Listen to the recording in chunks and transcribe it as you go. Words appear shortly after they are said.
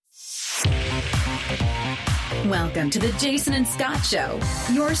Welcome to the Jason and Scott Show,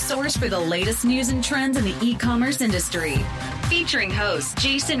 your source for the latest news and trends in the e-commerce industry. Featuring host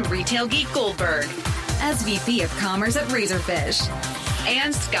Jason Retail Geek Goldberg, SVP of Commerce at Razorfish,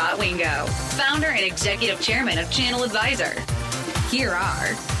 and Scott Wingo, founder and executive chairman of Channel Advisor. Here are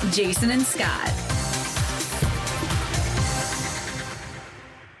Jason and Scott.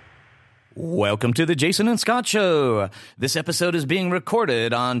 Welcome to the Jason and Scott Show. This episode is being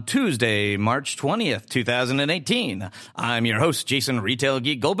recorded on Tuesday, March 20th, 2018. I'm your host, Jason Retail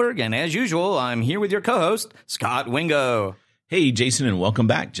Geek Goldberg, and as usual, I'm here with your co-host, Scott Wingo. Hey, Jason, and welcome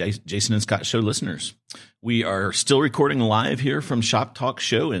back, Jason and Scott Show listeners. We are still recording live here from Shop Talk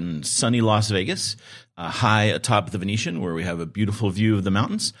Show in sunny Las Vegas, high atop the Venetian, where we have a beautiful view of the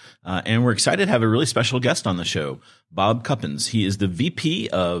mountains. And we're excited to have a really special guest on the show, Bob Kupbens. He is the VP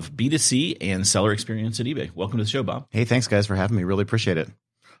of B2C and Seller Experience at eBay. Welcome to the show, Bob. Hey, thanks, guys, for having me. Really appreciate it.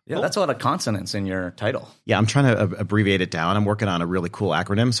 Yeah, that's a lot of consonants in your title. Yeah, I'm trying to abbreviate it down. I'm working on a really cool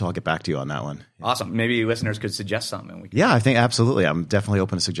acronym, so I'll get back to you on that one. Awesome. Maybe listeners could suggest something. Yeah, I think absolutely. I'm definitely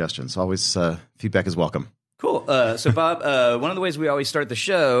open to suggestions. Always feedback is welcome. Cool. So, Bob, one of the ways we always start the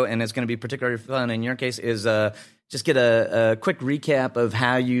show, and it's going to be particularly fun in your case, is just get a quick recap of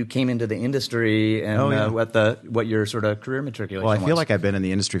how you came into the industry and what your sort of career matriculation was. Well, I feel like I've been in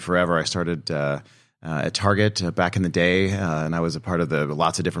the industry forever. I started at Target back in the day, and I was a part of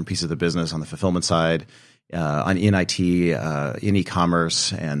lots of different pieces of the business on the fulfillment side, in IT, in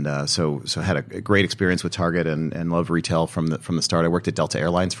e-commerce, and so I had a great experience with Target and loved retail from the start. I worked at Delta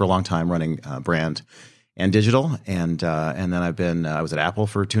Airlines for a long time, running brand and digital, and then I was at Apple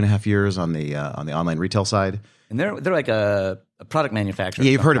for 2.5 years on the online retail side. And they're like a product manufacturer.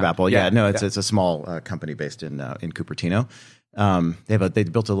 Yeah, you've heard of Apple. Yeah, no, it's a small company based in Cupertino. They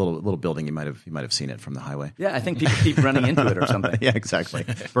built a little building. You might have seen it from the highway. Yeah, I think people keep running into it or something. Yeah, exactly.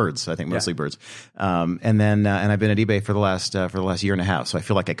 Birds, I think mostly birds. And then I've been at eBay for the last year and a half. So I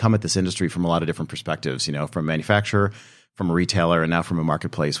feel like I come at this industry from a lot of different perspectives. You know, from a manufacturer, from a retailer, and now from a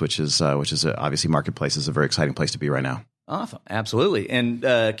marketplace, which is obviously marketplace is a very exciting place to be right now. Awesome. Absolutely. And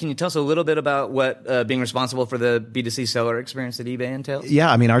can you tell us a little bit about what being responsible for the B2C seller experience at eBay entails?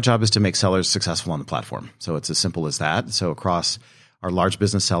 Yeah, I mean, our job is to make sellers successful on the platform. So it's as simple as that. So across our large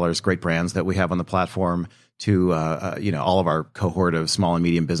business sellers, great brands that we have on the platform, to all of our cohort of small and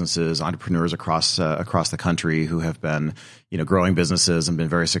medium businesses, entrepreneurs across the country who have been growing businesses and been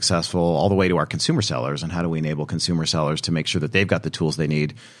very successful, all the way to our consumer sellers, and how do we enable consumer sellers to make sure that they've got the tools they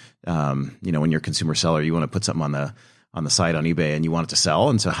need. When you're a consumer seller, you want to put something on the site on eBay and you want it to sell.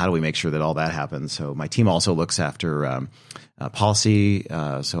 And so how do we make sure that all that happens? So my team also looks after policy,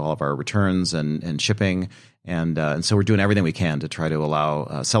 so all of our returns and shipping. And so we're doing everything we can to try to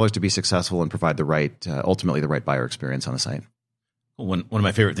allow sellers to be successful and provide ultimately the right buyer experience on the site. One of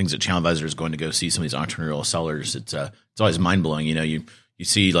my favorite things at Channel Advisor is going to go see some of these entrepreneurial sellers. It's always mind blowing. You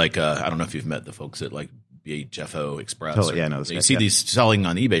see I don't know if you've met the folks at like BHFO Express. Totally, yeah, I know this you guy, see these selling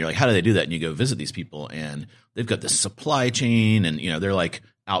on eBay. You're like, how do they do that? And you go visit these people, and they've got this supply chain, and they're like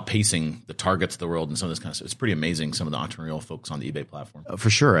outpacing the Targets of the world and some of this kind of stuff. It's pretty amazing, some of the entrepreneurial folks on the eBay platform.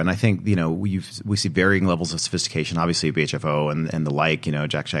 For sure. And I think, we see varying levels of sophistication. Obviously, BHFO and the like,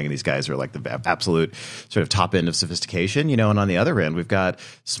 Jack Chang and these guys are like the absolute sort of top end of sophistication, and on the other end, we've got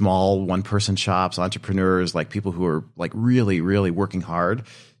small one-person shops, entrepreneurs, like people who are like really, really working hard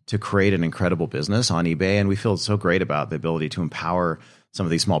to create an incredible business on eBay. And we feel so great about the ability to empower some of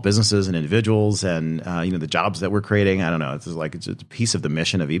these small businesses and individuals, and the jobs that we're creating. I don't know. It's a piece of the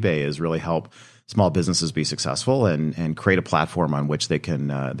mission of eBay is really help small businesses be successful and create a platform on which they can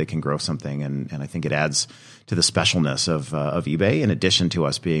grow something. And I think it adds to the specialness of eBay, in addition to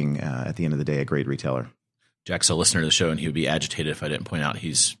us being at the end of the day a great retailer. Jack's a listener to the show, and he would be agitated if I didn't point out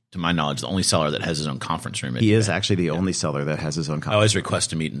he's, to my knowledge, the only seller that has his own conference room. He is actually the only seller that has his own conference room. I always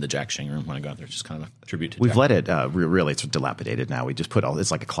request to meet in the Jack Chang room when I go out there. It's just kind of a tribute to We've Jack. let it, really, it's dilapidated now. We just put it's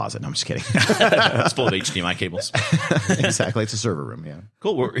like a closet. No, I'm just kidding. It's full of HDMI cables. Exactly. It's a server room, yeah.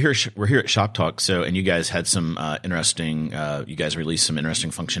 Cool. We're here at Shop Talk. And you guys had some you guys released some interesting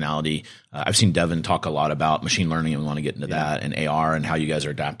functionality. I've seen Devin talk a lot about machine learning, and we want to get into that, and AR, and how you guys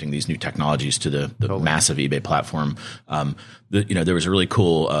are adapting these new technologies to the totally massive eBay platform. There was a really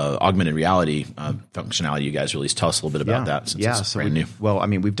cool augmented reality functionality you guys released. Tell us a little bit about that, since it's brand new. Well, I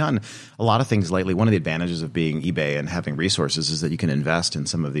mean, we've done a lot of things lately. One of the advantages of being eBay and having resources is that you can invest in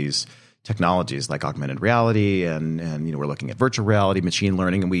some of these technologies like augmented reality, and we're looking at virtual reality, machine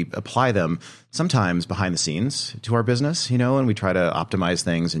learning, and we apply them sometimes behind the scenes to our business, and we try to optimize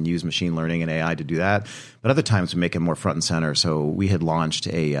things and use machine learning and AI to do that. But other times we make it more front and center. So we had launched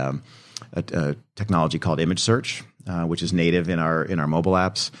a technology called image search, which is native in our mobile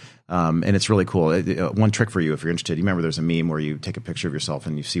apps. And it's really cool. One trick for you, if you're interested, you remember there's a meme where you take a picture of yourself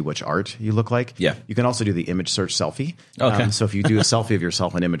and you see which art you look like. Yeah. You can also do the image search selfie. Okay. So if you do a selfie of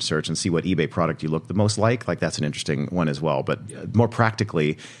yourself in image search and see what eBay product you look the most like that's an interesting one as well. But more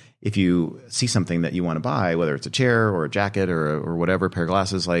practically, if you see something that you want to buy, whether it's a chair or a jacket or whatever, a pair of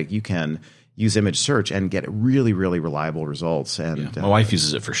glasses, like you can use image search and get really, really reliable results. And my wife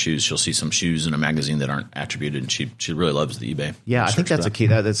uses it for shoes. She'll see some shoes in a magazine that aren't attributed, and she really loves the eBay. Yeah, I think that's a key.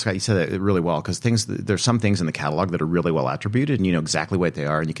 That's you said that really well, because there's some things in the catalog that are really well attributed, and you know exactly what they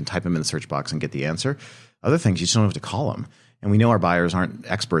are, and you can type them in the search box and get the answer. Other things you just don't have to call them. And we know our buyers aren't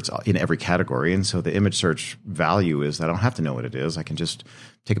experts in every category, and so the image search value is that I don't have to know what it is. I can just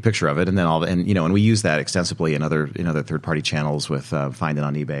take a picture of it, and then and we use that extensively in other third party channels with Find It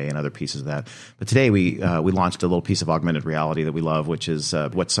on eBay and other pieces of that. But today we launched a little piece of augmented reality that we love, which is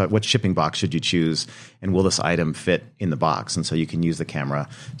what shipping box should you choose, and will this item fit in the box? And so you can use the camera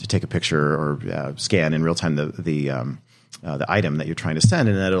to take a picture or scan in real time the item that you're trying to send,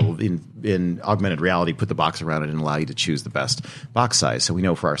 and then it'll in augmented reality put the box around it and allow you to choose the best box size. So we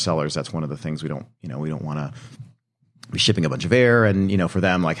know for our sellers that's one of the things we don't want to be shipping a bunch of air, and for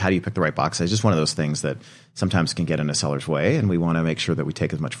them, like, how do you pick the right box size? Just one of those things that sometimes can get in a seller's way, and we want to make sure that we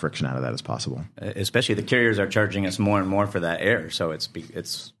take as much friction out of that as possible. Especially the carriers are charging us more and more for that air, so it's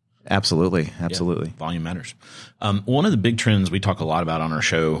Absolutely. Yeah, volume matters. One of the big trends we talk a lot about on our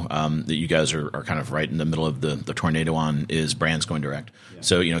show that you guys are kind of right in the middle of the tornado on is brands going direct. Yeah.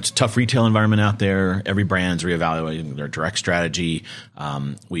 So, it's a tough retail environment out there. Every brand's reevaluating their direct strategy.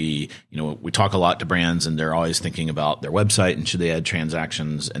 We talk a lot to brands, and they're always thinking about their website and should they add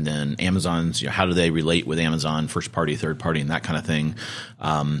transactions, and then Amazon's, how do they relate with Amazon, first party, third party, and that kind of thing.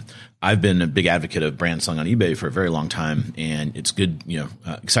 I've been a big advocate of brand selling on eBay for a very long time, and it's good,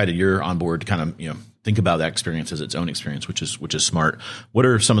 excited you're on board to kind of, think about that experience as its own experience, which is smart. What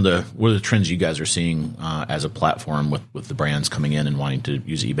are the trends you guys are seeing as a platform with the brands coming in and wanting to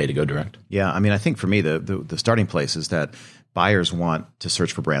use eBay to go direct? Yeah, I think for me, the starting place is that buyers want to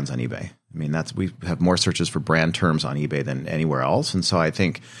search for brands on eBay. We have more searches for brand terms on eBay than anywhere else, and so I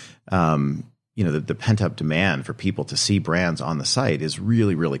think the pent-up demand for people to see brands on the site is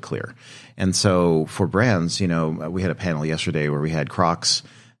really, really clear. And so for brands, we had a panel yesterday where we had Crocs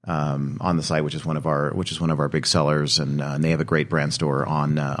on the site, which is one of our big sellers, and they have a great brand store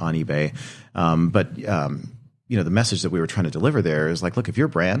on eBay. But the message that we were trying to deliver there is like, look, if you're a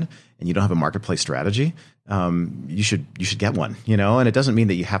brand and you don't have a marketplace strategy, you should get one. And it doesn't mean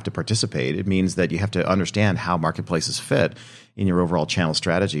that you have to participate. It means that you have to understand how marketplaces fit in your overall channel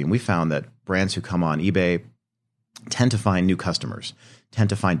strategy. And we found that brands who come on eBay tend to find new customers, tend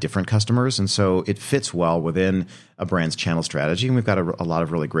to find different customers. And so it fits well within a brand's channel strategy. And we've got a lot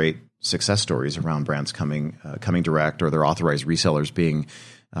of really great success stories around brands coming direct, or their authorized resellers being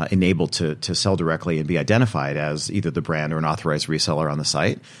enabled to sell directly and be identified as either the brand or an authorized reseller on the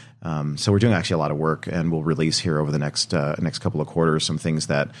site. So we're doing actually a lot of work, and we'll release here over the next couple of quarters some things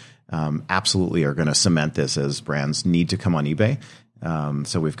that absolutely are going to cement this as brands need to come on eBay.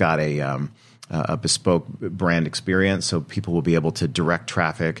 So we've got a bespoke brand experience, so people will be able to direct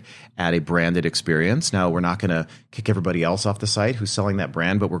traffic at a branded experience. Now, we're not going to kick everybody else off the site who's selling that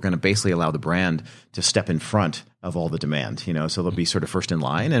brand, but we're going to basically allow the brand to step in front of all the demand. So they'll be sort of first in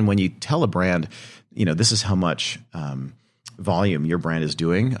line. And when you tell a brand, this is how much volume your brand is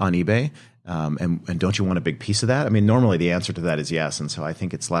doing on eBay, and don't you want a big piece of that? Normally the answer to that is yes, and so I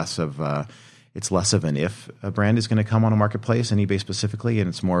think it's less of an if a brand is going to come on a marketplace, and eBay specifically, and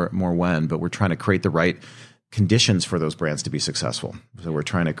it's more when. But we're trying to create the right conditions for those brands to be successful. So we're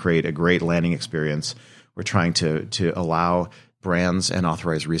trying to create a great landing experience. We're trying to allow brands and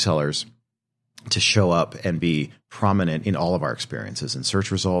authorized resellers to show up and be prominent in all of our experiences, in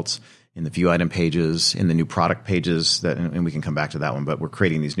search results, in the view item pages, in the new product pages, and we can come back to that one, but we're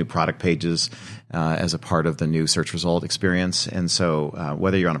creating these new product pages as a part of the new search result experience. And so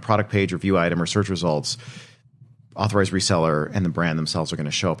whether you're on a product page or view item or search results, authorized reseller and the brand themselves are going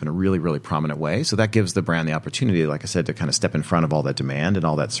to show up in a really, really prominent way. So that gives the brand the opportunity, like I said, to kind of step in front of all that demand and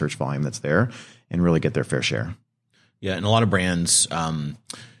all that search volume that's there and really get their fair share. Yeah, and a lot of brands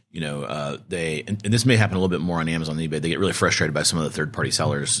and this may happen a little bit more on Amazon and eBay. They get really frustrated by some of the third-party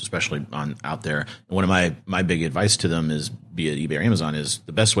sellers, especially out there. And one of my big advice to them is be it eBay or Amazon, is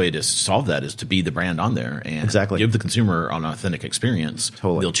the best way to solve that is to be the brand on there and give the consumer an authentic experience.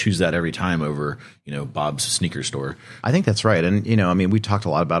 Totally. They'll choose that every time over, Bob's sneaker store. I think that's right. And, we talked a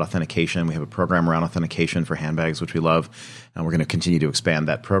lot about authentication. We have a program around authentication for handbags, which we love. And we're going to continue to expand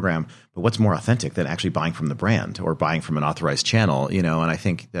that program. But what's more authentic than actually buying from the brand or buying from an authorized channel? And I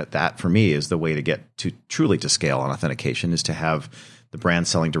think that for me is the way to get to truly to scale on authentication, is to have the brand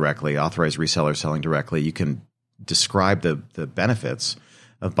selling directly, authorized resellers selling directly. You can describe the benefits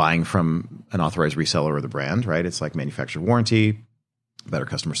of buying from an authorized reseller or the brand, right? It's like manufacturer warranty, better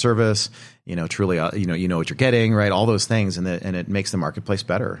customer service, truly, you know what you're getting, right? All those things. And it makes the marketplace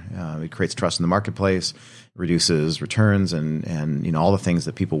better. It creates trust in the marketplace, reduces returns and all the things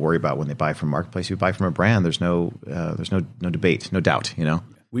that people worry about when they buy from marketplace. You buy from a brand, there's no debate, no doubt,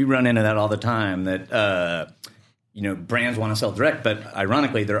 We run into that all the time that, brands want to sell direct, but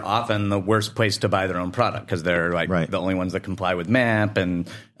ironically, they're often the worst place to buy their own product because they're the only ones that comply with MAP, and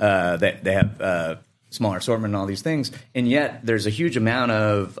they have smaller assortment and all these things. And yet there's a huge amount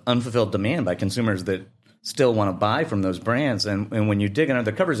of unfulfilled demand by consumers that still want to buy from those brands. And when you dig under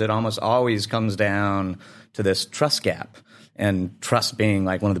the covers, it almost always comes down to this trust gap, and trust being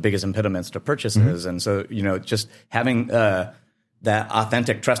like one of the biggest impediments to purchases. And so, just having that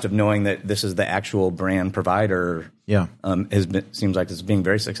authentic trust of knowing that this is the actual brand provider, seems like it's being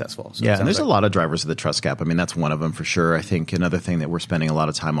very successful. So and there's a lot of drivers of the trust gap. I mean, that's one of them for sure. I think another thing that we're spending a lot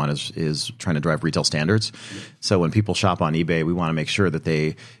of time on is trying to drive retail standards. So when people shop on eBay, we want to make sure that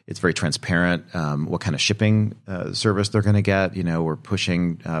it's very transparent what kind of shipping service they're going to get. We're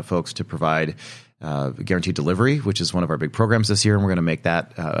pushing folks to provide guaranteed delivery, which is one of our big programs this year, and we're going to make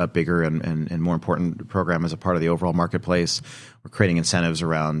that a bigger and more important program as a part of the overall marketplace. We're creating incentives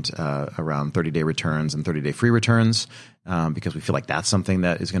around 30-day returns and 30-day free returns because we feel like that's something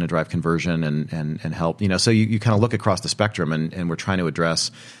that is going to drive conversion and help. So you kind of look across the spectrum, and we're trying to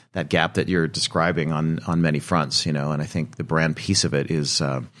address that gap that you're describing on many fronts. And I think the brand piece of it is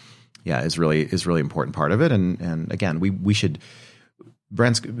really important part of it. And again, we should.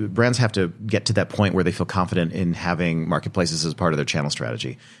 Brands have to get to that point where they feel confident in having marketplaces as part of their channel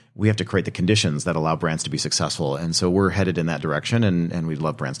strategy. We have to create the conditions that allow brands to be successful, and so we're headed in that direction. And we'd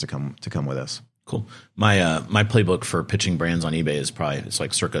love brands to come with us. Cool. My playbook for pitching brands on eBay is it's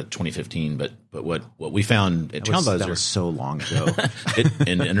like circa 2015. But what we found at Channel Buzzer, that was so long ago.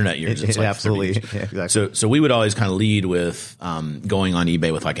 In internet years, it's like absolutely. Yeah, exactly. So we would always kind of lead with going on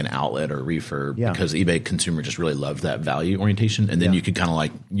eBay with like an outlet or refurb because the eBay consumer just really loved that value orientation, and then you could kind of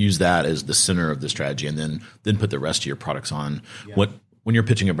like use that as the center of the strategy, and then put the rest of your products on. When you're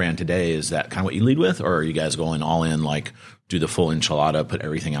pitching a brand today, is that kind of what you lead with, or are you guys going all in, like do the full enchilada, put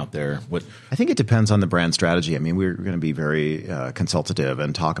everything out there? I think it depends on the brand strategy. I mean, we're going to be very consultative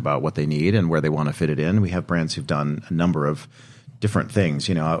and talk about what they need and where they want to fit it in. We have brands who've done a number of different things.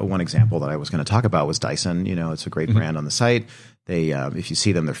 One example that I was going to talk about was Dyson. It's a great brand on the site. They, if you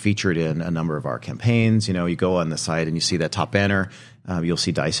see them, they're featured in a number of our campaigns. You go on the site and you see that top banner. You'll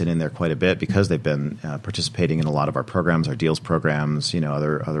see Dyson in there quite a bit because they've been participating in a lot of our programs, our deals programs,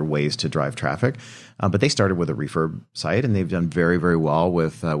 other ways to drive traffic. But they started with a refurb site, and they've done very, very well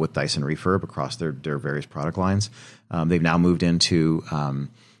with Dyson Refurb across their various product lines. They've now moved into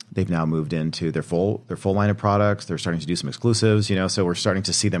their full line of products. They're starting to do some exclusives, so we're starting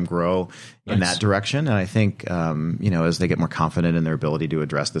to see them grow in that direction. And I think, as they get more confident in their ability to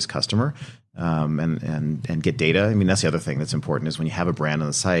address this customer, and get data. I mean, that's the other thing that's important is when you have a brand on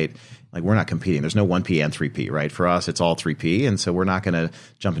the site, like we're not competing. There's no 1P and 3P, right? For us, it's all 3P. And so we're not going to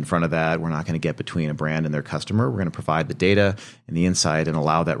jump in front of that. We're not going to get between a brand and their customer. We're going to provide the data and the insight and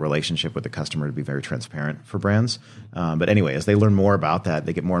allow that relationship with the customer to be very transparent for brands. But anyway, as they learn more about that,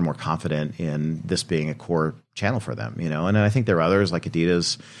 they get more and more confident in this being a core channel for them, And I think there are others like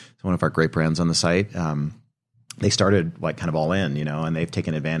Adidas, it's one of our great brands on the site. They started like kind of all in, and they've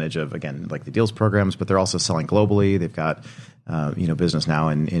taken advantage of, again, like the deals programs, but they're also selling globally. They've got, business now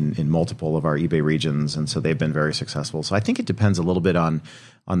in multiple of our eBay regions. And so they've been very successful. So I think it depends a little bit on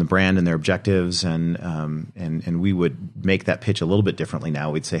the brand and their objectives. And we would make that pitch a little bit differently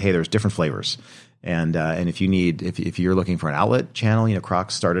now. We'd say, hey, there's different flavors. And if you're looking for an outlet channel,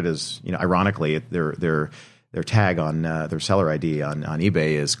 Crocs started as, ironically, their tag on their seller ID on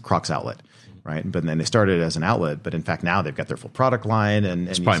eBay is Crocs Outlet. Right, but then they started as an outlet, but in fact now they've got their full product line, and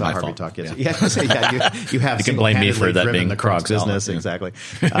it's you probably saw my Harvey fault. talk yesterday. You have you can blame me for that being the Crocs business, outlet, exactly.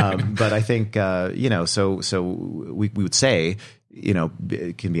 But I think so we would say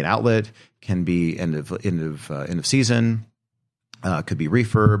it can be an outlet, can be end of season. Could be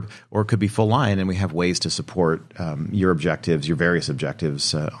refurb, or it could be full line, and we have ways to support your objectives, your various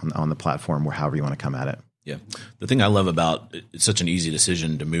objectives on the platform, or however you want to come at it. Yeah. The thing I love about it's such an easy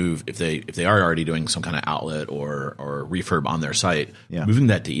decision to move if they are already doing some kind of outlet or refurb on their site, moving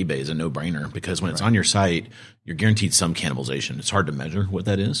that to eBay is a no-brainer because when it's on your site, you're guaranteed some cannibalization. It's hard to measure what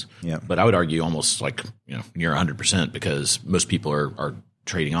that is. Yeah. But I would argue almost like, near 100% because most people are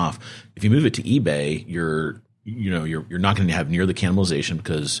trading off. If you move it to eBay, you're not going to have near the cannibalization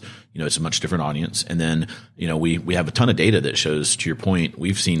because, it's a much different audience. And then, we have a ton of data that shows, to your point,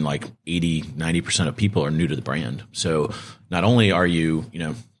 we've seen like 80-90% of people are new to the brand. So not only are you,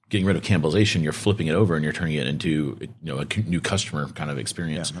 getting rid of cannibalization, you're flipping it over and you're turning it into, a new customer kind of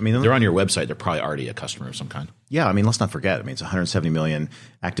experience. Yeah. I mean, they're on your website. They're probably already a customer of some kind. Yeah. I mean, let's not forget. I mean, it's 170 million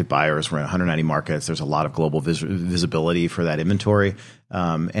active buyers. We're in 190 markets. There's a lot of global visibility for that inventory.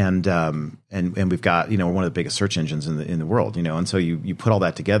 And we've got, we're one of the biggest search engines in the world, and so you put all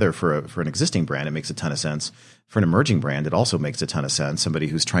that together for an existing brand, it makes a ton of sense. For an emerging brand, it also makes a ton of sense. Somebody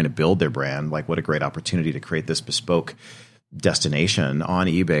who's trying to build their brand, like what a great opportunity to create this bespoke destination on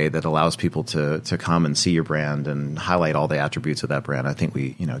eBay that allows people to come and see your brand and highlight all the attributes of that brand. I think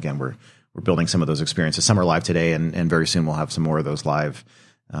we, again, we're building some of those experiences. Some are live today, and very soon we'll have some more of those live,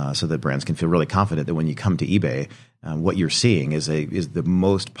 so that brands can feel really confident that when you come to eBay, what you're seeing is the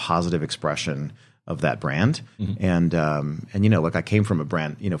most positive expression of that brand. And look, I came from a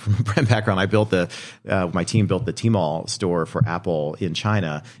brand background. I built my team built the Tmall store for Apple in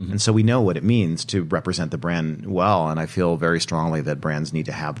China. And so we know what it means to represent the brand well. And I feel very strongly that brands need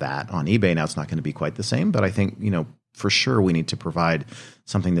to have that on eBay. Now it's not going to be quite the same, but I think, for sure we need to provide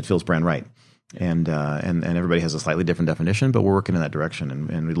something that feels brand right. And everybody has a slightly different definition, but we're working in that direction.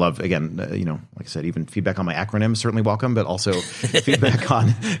 And we love, again, like I said, even feedback on my acronym is certainly welcome, but also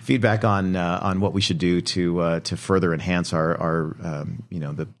feedback on what we should do to further enhance our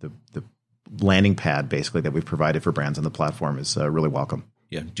the landing pad basically that we've provided for brands on the platform is really welcome.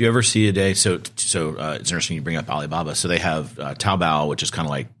 Yeah. Do you ever see a day? So it's interesting you bring up Alibaba. So they have Taobao, which is kind of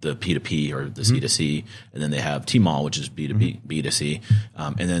like the P2P or the C2C, and then they have Tmall, which is B2B, B2C,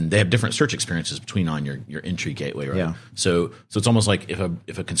 and then they have different search experiences between on your entry gateway, right? Yeah. So it's almost like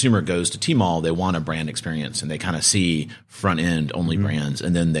if a consumer goes to Tmall, they want a brand experience, and they kind of see front end only brands,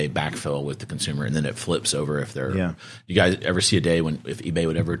 and then they backfill with the consumer, and then it flips over if they're. Yeah. You guys ever see a day if eBay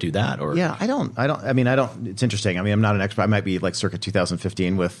would ever do that? Or I don't. It's interesting. I mean, I'm not an expert. I might be like circa 2015.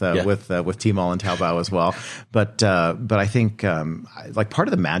 With Tmall and Taobao as well, but I think like part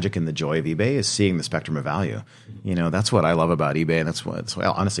of the magic and the joy of eBay is seeing the spectrum of value. That's what I love about eBay, and that's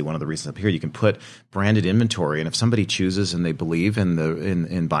honestly one of the reasons up here. You can put branded inventory, and if somebody chooses and they believe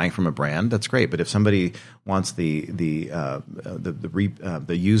in buying from a brand, that's great. But if somebody wants the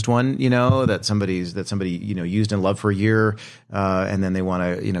used one, that somebody used and loved for a year, and then they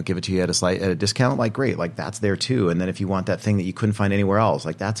want to give it to you at a discount, like great, like that's there too. And then if you want that thing that you couldn't find anywhere else,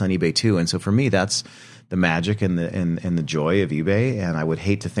 like that's on eBay too. And so for me, that's the magic and the joy of eBay. And I would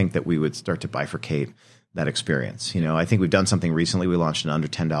hate to think that we would start to bifurcate that experience. I think we've done something recently. We launched an under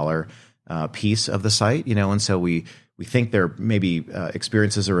 $10 piece of the site, and so we think there may be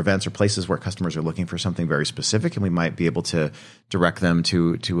experiences or events or places where customers are looking for something very specific, and we might be able to direct them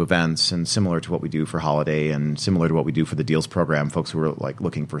to events, and similar to what we do for holiday and similar to what we do for the deals program, folks who are like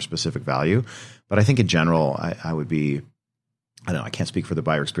looking for specific value. But I think in general, I would be, I don't know, I can't speak for the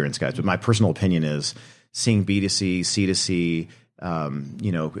buyer experience guys, but my personal opinion is seeing B2C, C2C,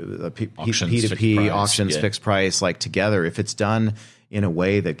 P2P, auctions, fixed price, like together, if it's done in a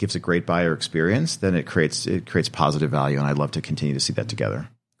way that gives a great buyer experience, then it creates positive value. And I'd love to continue to see that together.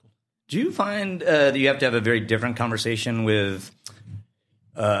 Do you find that you have to have a very different conversation with,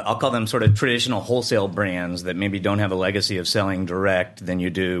 I'll call them sort of traditional wholesale brands that maybe don't have a legacy of selling direct than you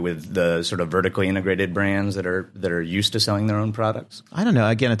do with the sort of vertically integrated brands that are used to selling their own products? I don't know.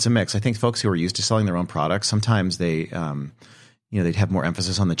 Again, it's a mix. I think folks who are used to selling their own products, sometimes they they'd have more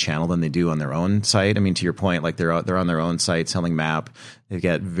emphasis on the channel than they do on their own site. I mean, to your point, like they're on their own site selling MAP. They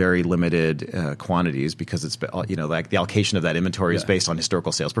get very limited quantities because it's, like the allocation of that inventory is based on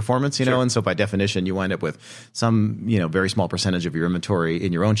historical sales performance, Sure. And so by definition, you wind up with some, very small percentage of your inventory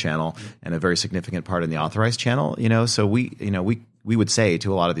in your own channel and a very significant part in the authorized channel, So we would say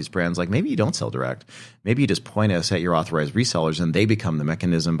to a lot of these brands, like, maybe you don't sell direct. Maybe you just point us at your authorized resellers and they become the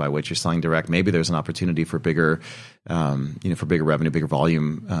mechanism by which you're selling direct. Maybe there's an opportunity for bigger revenue, bigger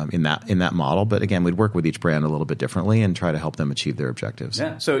volume in that model. But again, we'd work with each brand a little bit differently and try to help them achieve their objectives.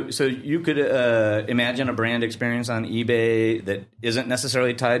 Yeah. So you could imagine a brand experience on eBay that isn't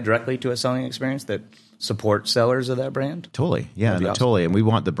necessarily tied directly to a selling experience that support sellers of that brand? Totally. Yeah, awesome. Totally. And we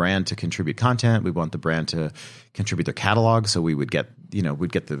want the brand to contribute content. We want the brand to contribute their catalog. So we would get,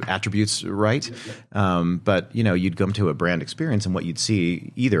 we'd get the attributes right. But, you'd come to a brand experience and what you'd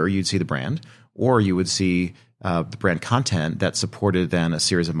see, either you'd see the brand or you would see the brand content that supported then a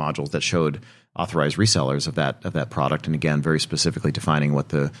series of modules that showed authorized resellers of that product, and again, very specifically defining what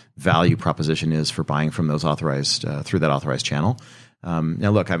the value proposition is for buying from those authorized through that authorized channel.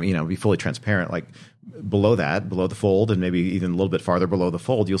 Now, look, I mean, be fully transparent. Like below the fold, and maybe even a little bit farther below the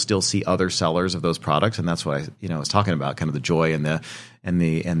fold, you'll still see other sellers of those products, and that's what I was talking about, kind of the joy and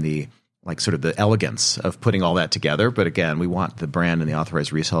the like sort of the elegance of putting all that together. But again, we want the brand and the authorized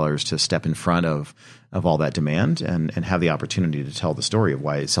resellers to step in front of all that demand and have the opportunity to tell the story of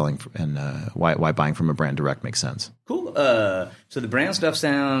why selling and why buying from a brand direct makes sense. Cool. So the brand stuff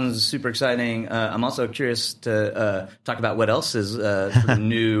sounds super exciting. I'm also curious to talk about what else is sort of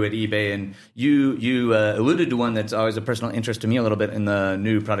new at eBay. And you alluded to one that's always a personal interest to me a little bit in the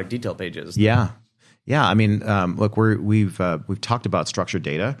new product detail pages. Yeah. I mean, look, we've talked about structured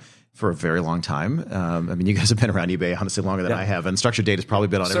data for a very long time. I mean, you guys have been around eBay honestly longer than I have, and structured data has probably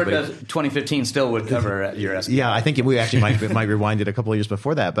been on everybody. 2015 still would cover your estimate. Yeah, I think we actually might rewind it a couple of years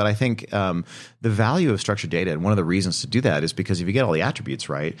before that. But I think the value of structured data, and one of the reasons to do that is because if you get all the attributes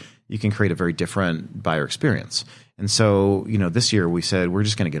right, you can create a very different buyer experience. And so, this year we said we're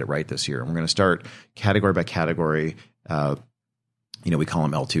just going to get it right this year, and we're going to start category by category. We call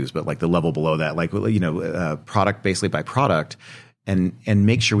them L2s, but like the level below that, like product basically by product. And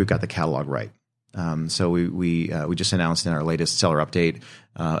make sure we've got the catalog right. So we just announced in our latest seller update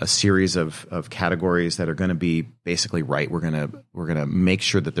a series of categories that are going to be basically right. We're gonna make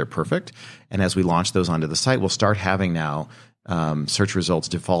sure that they're perfect. And as we launch those onto the site, we'll start having now search results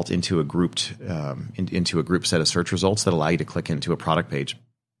default into a grouped set of search results that allow you to click into a product page.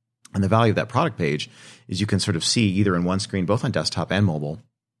 And the value of that product page is you can sort of see either in one screen, both on desktop and mobile,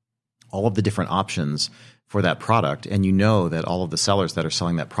 all of the different options for that product, and that all of the sellers that are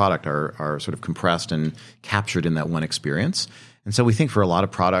selling that product are sort of compressed and captured in that one experience. And so we think for a lot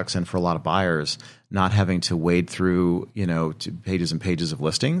of products and for a lot of buyers, not having to wade through pages and pages of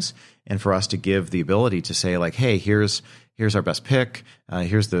listings, and for us to give the ability to say like, hey, here's our best pick,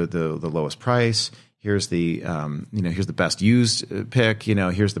 here's the lowest price, here's the here's the best used pick,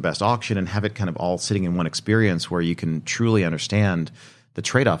 here's the best auction, and have it kind of all sitting in one experience where you can truly understand the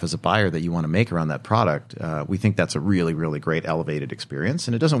trade-off as a buyer that you want to make around that product. We think that's a really, really great elevated experience,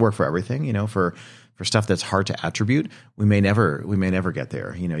 and it doesn't work for everything. For stuff that's hard to attribute, we may never get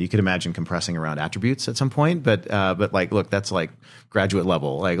there. You could imagine compressing around attributes at some point, but like, look, that's like graduate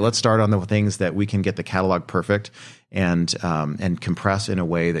level. Like, let's start on the things that we can get the catalog perfect and compress in a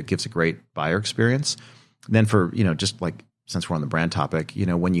way that gives a great buyer experience. And then for just like, since we're on the brand topic,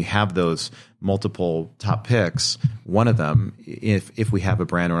 when you have those multiple top picks, one of them, if we have a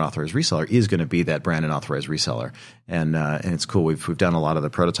brand or an authorized reseller, is going to be that brand and authorized reseller, and it's cool. We've done a lot of the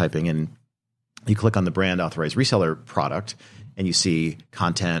prototyping, and you click on the brand authorized reseller product, and you see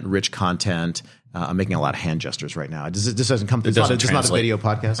content, rich content. I'm making a lot of hand gestures right now. This doesn't come through. It's just not a video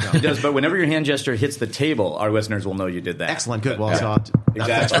podcast. No. It does, but whenever your hand gesture hits the table, our listeners will know you did that. Excellent. Good. Well,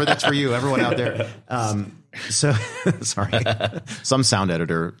 that's for you, everyone out there. So sorry, some sound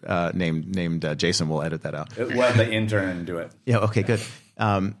editor named Jason will edit that out. We'll have the intern do it. Yeah. Okay. Good.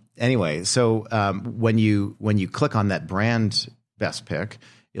 Anyway, so when you click on that brand best pick,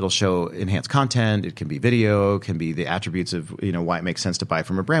 it'll show enhanced content. It can be video. It can be the attributes of why it makes sense to buy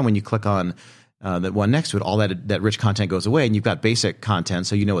from a brand. When you click on that one next to it, all that rich content goes away, and you've got basic content,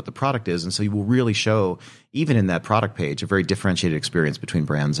 so you know what the product is, and so you will really show, even in that product page, a very differentiated experience between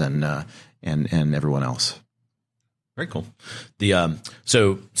brands and everyone else. Very cool.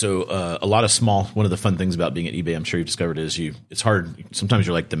 So a lot of one of the fun things about being at eBay, I'm sure you've discovered, is it's hard. Sometimes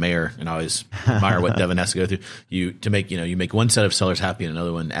you're like the mayor, and I always admire what Devin has to go through. You make one set of sellers happy and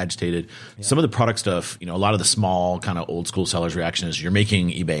another one agitated. Yeah. Some of the product stuff, a lot of the small kind of old school sellers' reaction is you're making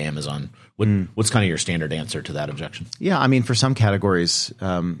eBay Amazon. What's kind of your standard answer to that objection? Yeah, I mean, for some categories,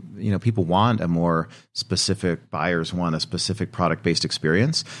 people want a more specific, buyers want a specific product-based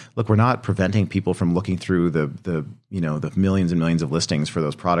experience. Look, we're not preventing people from looking through the millions and millions of listings for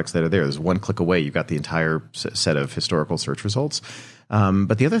those products that are there. There's one click away, you've got the entire set of historical search results.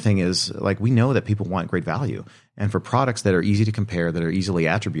 But the other thing is, like, we know that people want great value. And for products that are easy to compare, that are easily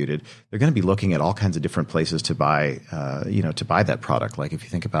attributed, they're going to be looking at all kinds of different places to buy that product. Like if you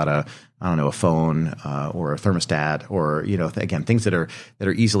think about a phone or a thermostat, or, again, things that are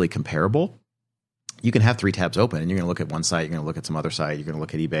easily comparable. You can have 3 tabs open, and you're going to look at one site, you're going to look at some other site, you're going to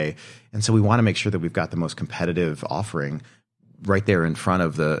look at eBay. And so we want to make sure that we've got the most competitive offering right there in front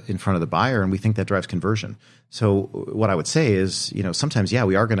of the buyer, and we think that drives conversion. So what I would say is, sometimes,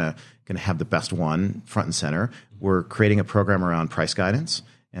 we are going to have the best one front and center. We're creating a program around price guidance,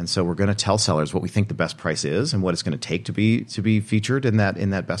 and so we're going to tell sellers what we think the best price is and what it's going to take to be featured in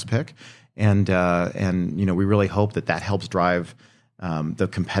that best pick. And we really hope that helps drive the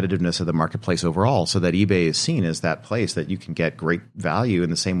competitiveness of the marketplace overall, so that eBay is seen as that place that you can get great value in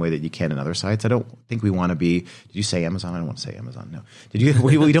the same way that you can in other sites. I don't think we want to be. Did you say Amazon? I don't want to say Amazon. No. Did you?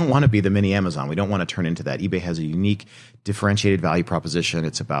 We don't want to be the mini Amazon. We don't want to turn into that. eBay has a unique, differentiated value proposition.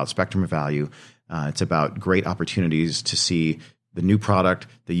 It's about spectrum of value. It's about great opportunities to see the new product,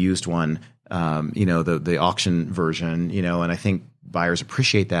 the used one, the auction version. And I think buyers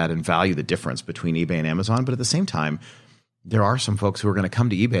appreciate that and value the difference between eBay and Amazon. But at the same time, there are some folks who are going to come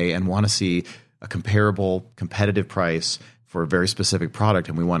to eBay and want to see a comparable, competitive price for a very specific product,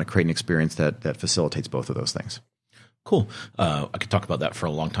 and we want to create an experience that facilitates both of those things. Cool. I could talk about that for a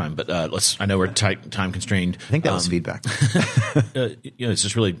long time, but I know we're time constrained. I think that was feedback. It's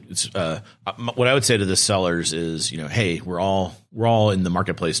just really, what I would say to the sellers is, hey, we're all in the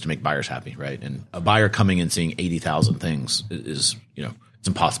marketplace to make buyers happy, right? And a buyer coming and seeing 80,000 things is, it's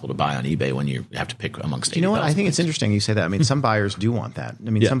impossible to buy on eBay when you have to pick amongst 80,000. You know what? I think it's interesting you say that. I mean, some buyers do want that. I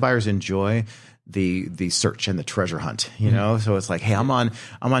mean, some buyers enjoy the search and the treasure hunt, So it's like, hey, I'm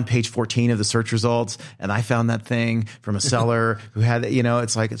on page 14 of the search results, and I found that thing from a seller who had,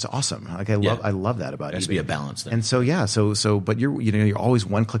 it's like, it's awesome. Like I love that about it. There has to be a balance there. And so, but you're always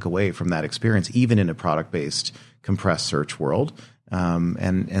one click away from that experience, even in a product-based compressed search world.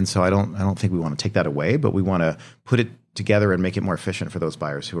 And so I don't think we want to take that away, but we want to put it together and make it more efficient for those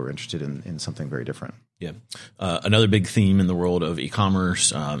buyers who are interested in something very different. Yeah. Another big theme in the world of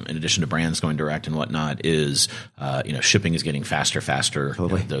e-commerce, in addition to brands going direct and whatnot, is shipping is getting faster.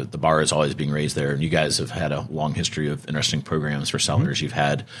 Totally. The bar is always being raised there. And you guys have had a long history of interesting programs for sellers. Mm-hmm. You've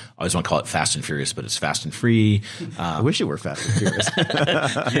had, I always want to call it Fast and Furious, but it's Fast and Free. I wish it were Fast and Furious.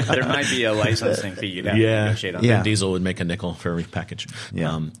 There might be a licensing fee you'd have to negotiate on. Vin Diesel would make a nickel for every package.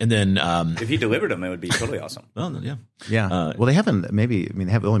 Yeah. And then if he delivered them, it would be totally awesome. Well, yeah. Yeah. Well, they haven't.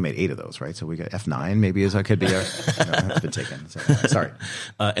 They have only made 8 of those, right? So we got F9. Maybe could be. That's been taken. So, sorry.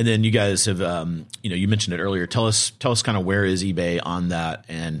 And then you guys have, you mentioned it earlier. Tell us kind of where is eBay on that,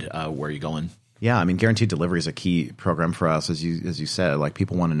 and where are you going? Yeah, I mean, guaranteed delivery is a key program for us, as you said. Like,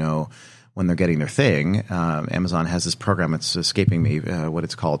 people want to know when they're getting their thing. Amazon has this program. It's escaping me what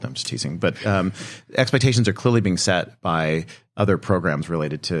it's called. I'm just teasing. But expectations are clearly being set by other programs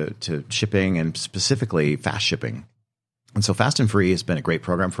related to shipping, and specifically fast shipping. And so Fast and Free has been a great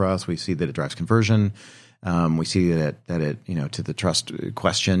program for us. We see that it drives conversion. We see that it, to the trust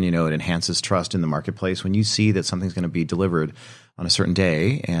question, it enhances trust in the marketplace. When you see that something's going to be delivered on a certain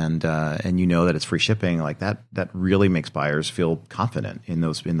day, and that it's free shipping, like that really makes buyers feel confident in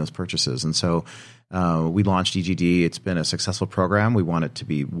those purchases. And so we launched EGD. It's been a successful program. We want it to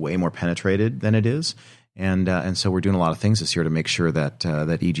be way more penetrated than it is. And so we're doing a lot of things this year to make sure that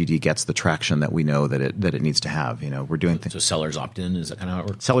EGD gets the traction that we know that it needs to have. We're doing things. So sellers opt in. Is that kind of how it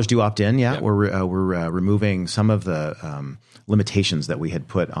works? Sellers do opt in. Yeah, yep. We're removing some of the limitations that we had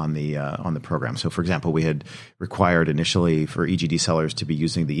put on the program. So, for example, we had required initially for EGD sellers to be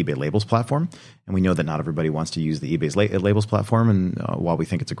using the eBay Labels platform, and we know that not everybody wants to use the eBay's Labels platform. And while we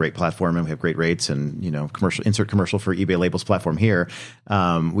think it's a great platform and we have great rates, and commercial for eBay Labels platform here,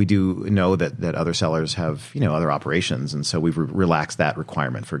 we do know that other sellers have other operations, and so we've relaxed that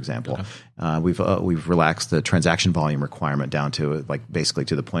requirement. For example, we've relaxed the transaction volume requirement down to basically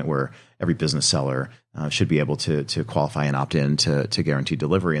to the point where every business seller should be able to qualify and opt in to guaranteed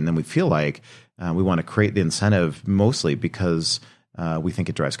delivery. And then we feel like we want to create the incentive mostly because we think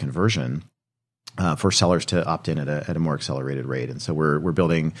it drives conversion for sellers to opt in at a more accelerated rate. And so we're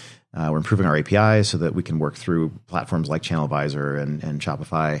building, we're improving our APIs so that we can work through platforms like Channel Advisor and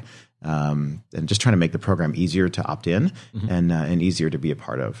Shopify, and just trying to make the program easier to opt in and easier to be a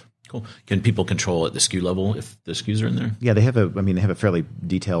part of. Cool. Can people control at the SKU level if the SKUs are in there? Yeah, they have a fairly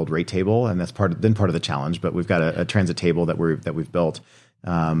detailed rate table, and that's part of the challenge. But we've got a transit table that we've built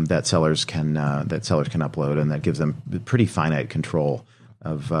that sellers can upload, and that gives them pretty finite control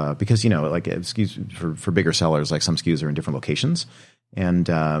of because SKUs for bigger sellers, like some SKUs are in different locations, and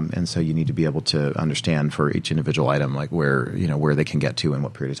so you need to be able to understand for each individual item like where they can get to in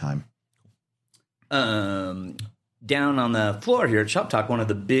what period of time. Down on the floor here at Shop Talk, one of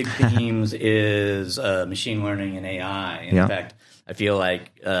the big themes is machine learning and AI. In fact, I feel like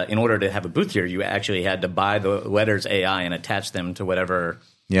in order to have a booth here, you actually had to buy the letters AI and attach them to whatever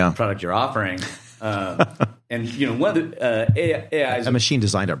product you're offering. And one of the AIs, a machine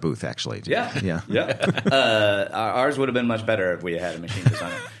designed our booth, actually. Yeah. Ours would have been much better if we had a machine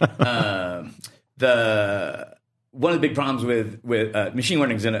designer. One of the big problems with machine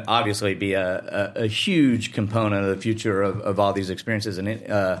learning is going to obviously be a huge component of the future of all these experiences.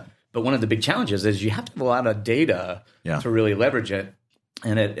 And but one of the big challenges is you have to have a lot of data to really leverage it.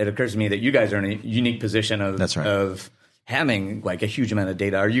 And it occurs to me that you guys are in a unique position of That's right. of having like a huge amount of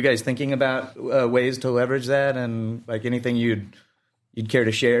data. Are you guys thinking about ways to leverage that, and like anything you'd care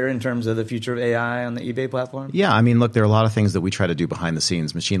to share in terms of the future of AI on the eBay platform? Yeah, I mean, look, there are a lot of things that we try to do behind the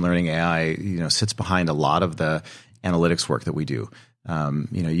scenes. Machine learning AI, sits behind a lot of the analytics work that we do.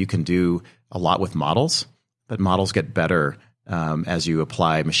 You can do a lot with models, but models get better as you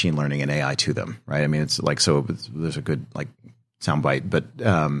apply machine learning and AI to them, right? I mean, there's a good soundbite, but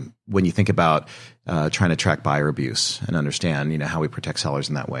when you think about trying to track buyer abuse and understand, how we protect sellers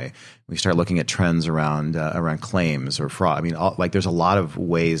in that way, we start looking at trends around claims or fraud. I mean, there's a lot of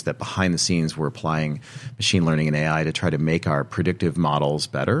ways that behind the scenes we're applying machine learning and AI to try to make our predictive models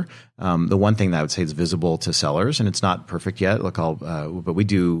better. The one thing that I would say is visible to sellers, and it's not perfect yet. But we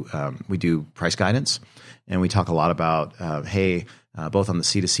do price guidance, and we talk a lot about both on the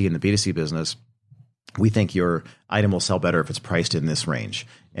C2C and the B2C business. We think your item will sell better if it's priced in this range.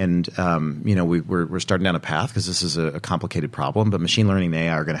 And, we're starting down a path because this is a complicated problem, but machine learning and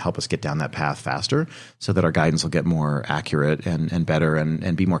AI are going to help us get down that path faster so that our guidance will get more accurate and better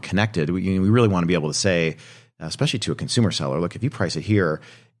and be more connected. We really want to be able to say, especially to a consumer seller, look, if you price it here,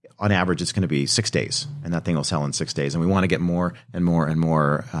 on average, it's going to be 6 days, and that thing will sell in 6 days. And we want to get more and more and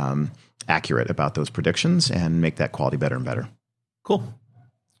more accurate about those predictions and make that quality better and better. Cool.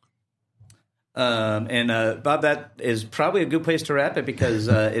 Bob, that is probably a good place to wrap it because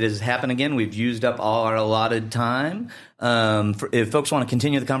it has happened again. We've used up all our allotted time. If folks want to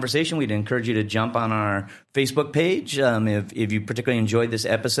continue the conversation, we'd encourage you to jump on our Facebook page. If you particularly enjoyed this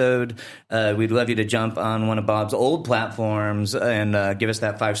episode, we'd love you to jump on one of Bob's old platforms and give us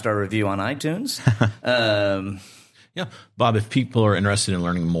that 5-star review on iTunes. Yeah. Bob, if people are interested in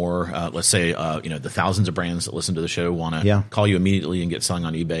learning more, let's say, the thousands of brands that listen to the show want to call you immediately and get selling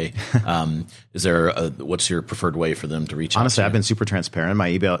on eBay. Is there what's your preferred way for them to reach out? Honestly, I've been super transparent. My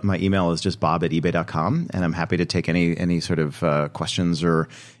email is just bob@ebay.com, and I'm happy to take any sort of questions or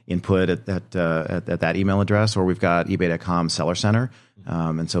input at that email address, or we've got ebay.com Seller Center.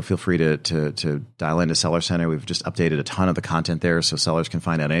 And so feel free to dial into Seller Center. We've just updated a ton of the content there so sellers can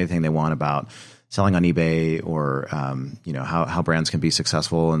find out anything they want about selling on eBay or, how brands can be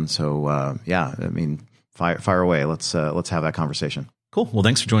successful. And so, fire away. Let's have that conversation. Cool. Well,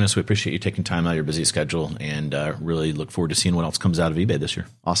 thanks for joining us. We appreciate you taking time out of your busy schedule and really look forward to seeing what else comes out of eBay this year.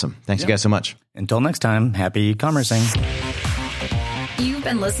 Awesome. Thanks you guys so much. Until next time, happy e-commercing. You've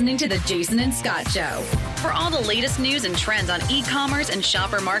been listening to The Jason and Scott Show. For all the latest news and trends on e-commerce and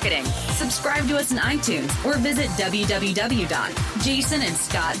shopper marketing, subscribe to us in iTunes or visit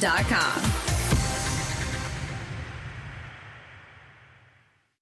www.jasonandscott.com.